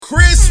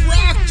Chris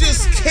Rock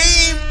just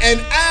came and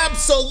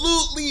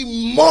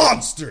absolutely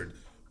monstered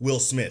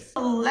Will Smith.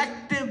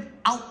 Selective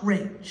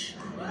outrage.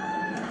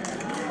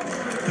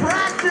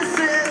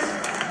 Practices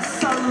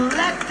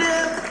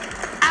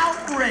selective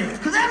outrage.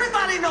 Because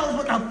everybody knows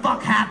what the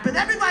fuck happened.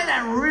 Everybody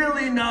that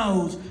really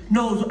knows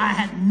I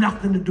had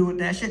nothing to do with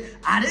that shit.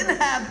 I didn't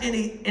have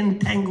any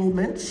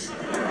entanglements.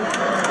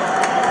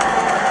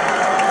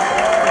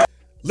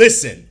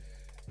 Listen,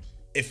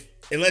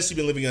 unless you've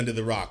been living under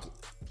the rock,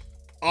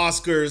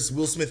 Oscars,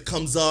 Will Smith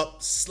comes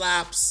up,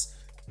 slaps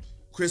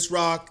Chris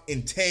Rock,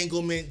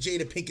 entanglement,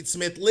 Jada Pinkett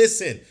Smith.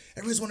 Listen,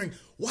 everyone's wondering,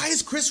 why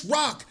has Chris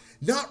Rock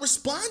not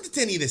responded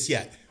to any of this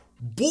yet?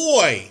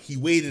 Boy, he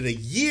waited a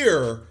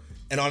year,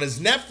 and on his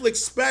Netflix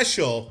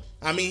special,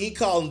 he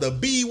called him the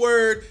B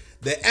word,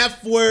 the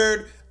F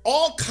word,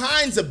 all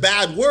kinds of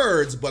bad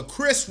words, but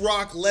Chris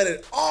Rock let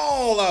it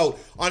all out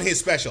on his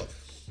special.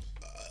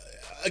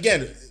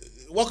 Again,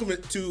 welcome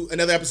to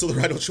another episode of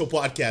the Rhino Show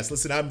podcast.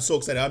 Listen, I'm so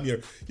excited. I'm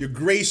your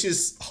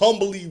gracious,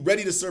 humbly,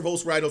 ready to serve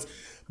host Rhinos.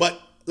 But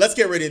let's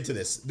get right into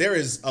this. There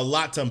is a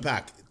lot to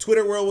unpack.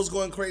 Twitter world was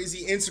going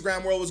crazy.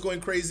 Instagram world was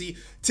going crazy.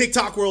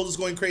 TikTok world was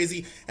going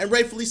crazy. And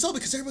rightfully so,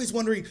 because everybody's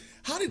wondering,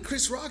 how did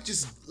Chris Rock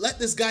just let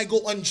this guy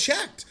go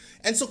unchecked?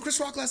 And so Chris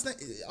Rock last night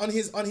on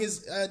his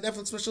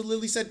Netflix special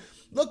literally said,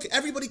 look,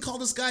 everybody called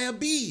this guy a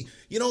B.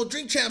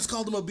 Drink Champs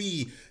called him a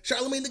B.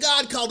 Charlemagne the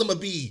God called him a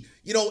B.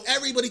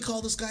 Everybody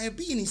called this guy a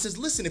B. And he says,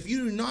 listen, if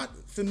you're not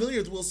familiar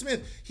with Will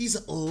Smith, he's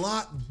a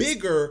lot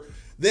bigger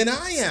than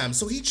I am.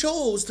 So he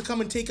chose to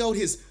come and take out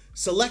his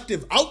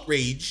selective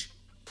outrage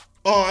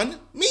on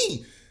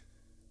me.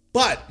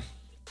 But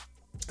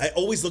I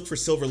always look for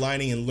silver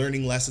lining and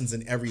learning lessons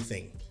in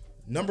everything.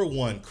 Number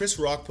one, Chris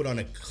Rock put on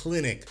a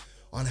clinic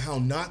on how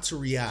not to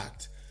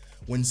react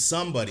when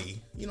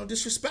somebody,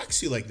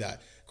 disrespects you like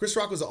that. Chris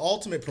Rock was an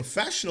ultimate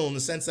professional in the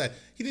sense that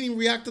he didn't even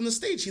react on the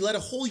stage. He let a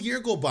whole year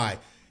go by.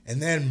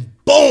 And then,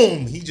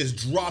 boom, he just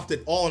dropped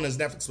it all on his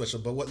Netflix special.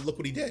 But look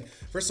what he did.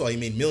 First of all, he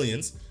made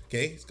millions.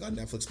 Okay, he's got a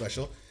Netflix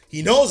special.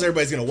 He knows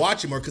everybody's going to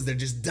watch him more because they're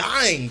just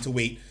dying to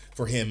wait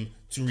for him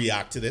to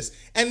react to this.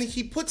 And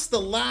he puts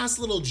the last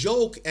little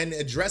joke and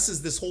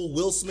addresses this whole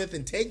Will Smith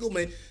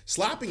entanglement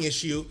slapping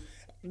issue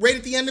right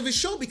at the end of his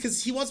show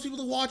because he wants people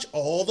to watch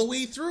all the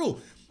way through.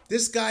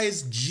 This guy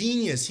is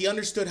genius. He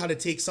understood how to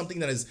take something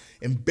that is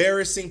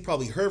embarrassing,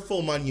 probably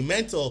hurtful,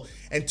 monumental,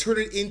 and turn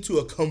it into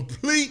a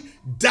complete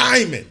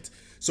diamond.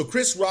 So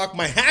Chris Rock,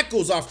 my hat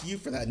goes off to you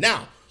for that.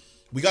 Now,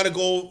 we got to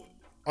go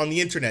on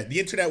the internet. The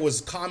internet was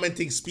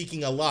commenting,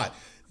 speaking a lot.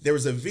 There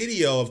was a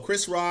video of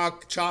Chris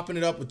Rock chopping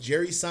it up with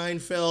Jerry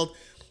Seinfeld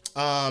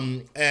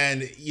and,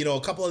 a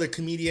couple other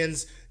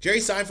comedians. Jerry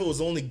Seinfeld was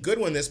the only good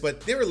one in this, but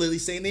they were literally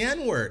saying the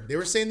N-word. They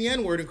were saying the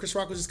N-word, and Chris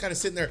Rock was just kind of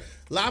sitting there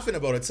laughing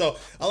about it. So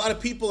a lot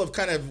of people have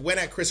kind of went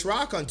at Chris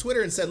Rock on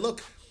Twitter and said,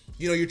 look,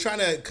 you're trying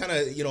to kind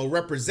of,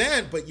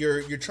 represent, but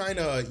you're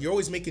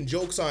always making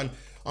jokes on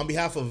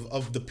behalf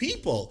of the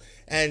people.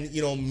 And,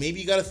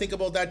 maybe you got to think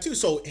about that too.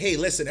 So, hey,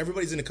 listen,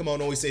 everybody's going to come out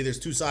and always say there's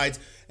two sides,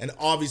 and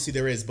obviously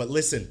there is. But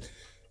listen,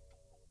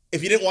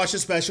 if you didn't watch the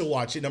special,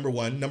 watch it, number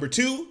one. Number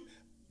two,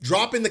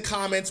 drop in the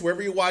comments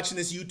wherever you're watching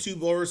this,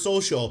 YouTube or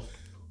social,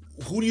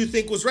 who do you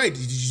think was right?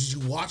 Did you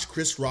watch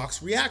Chris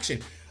Rock's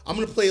reaction? I'm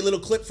going to play a little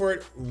clip for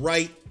it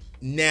right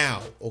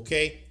now,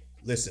 okay?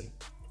 Listen.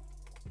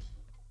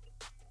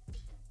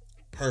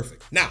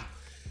 Perfect. Now,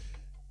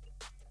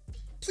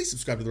 please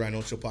subscribe to the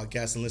Rhino Show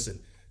podcast and listen.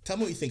 Tell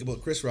me what you think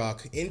about Chris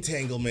Rock,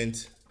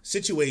 entanglement,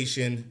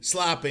 situation,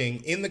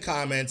 slapping in the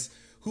comments.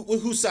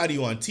 Whose side are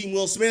you on? Team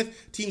Will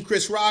Smith? Team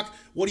Chris Rock?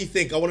 What do you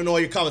think? I want to know all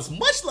your comments.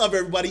 Much love,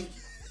 everybody.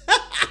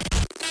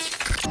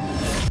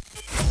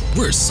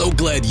 We're so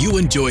glad you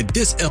enjoyed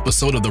this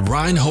episode of the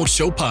Ryan Holtz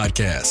Show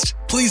podcast.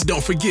 Please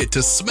don't forget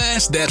to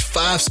smash that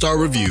 5-star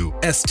review,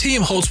 as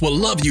Team Holtz will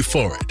love you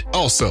for it.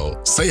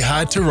 Also, say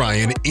hi to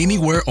Ryan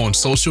anywhere on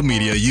social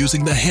media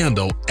using the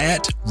handle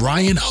at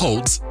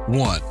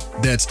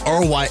RyanHoltz1. That's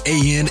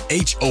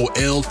RyanHoltz,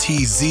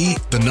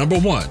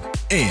 1.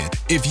 And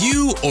if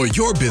you or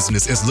your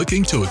business is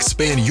looking to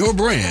expand your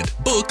brand,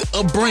 book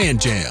a brand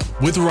jam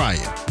with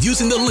Ryan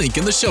using the link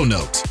in the show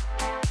notes.